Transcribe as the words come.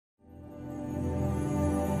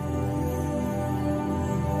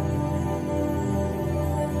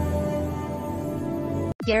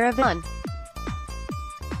Yerevan.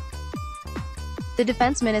 The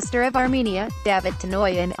Defense Minister of Armenia, Davit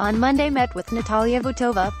Tonoyan, on Monday met with Natalia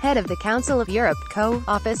Vutova, head of the Council of Europe CoE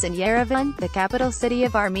office in Yerevan, the capital city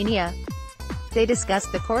of Armenia. They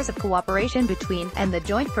discussed the course of cooperation between, and the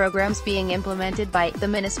joint programs being implemented by, the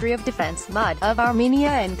Ministry of Defense MOD of Armenia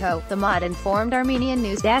and CoE. The MOD informed Armenian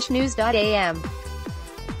News-NEWS.am.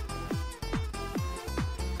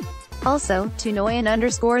 Also, Tonoyan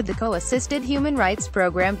underscored the CoE-assisted human rights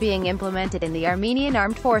program being implemented in the Armenian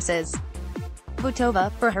Armed Forces.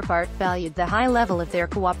 Vutova, for her part, valued the high level of their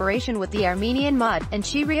cooperation with the Armenian MOD, and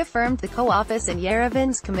she reaffirmed the CoE office in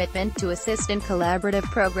Yerevan's commitment to assist in collaborative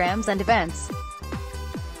programs and events.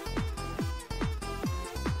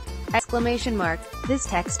 This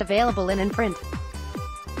text available in print.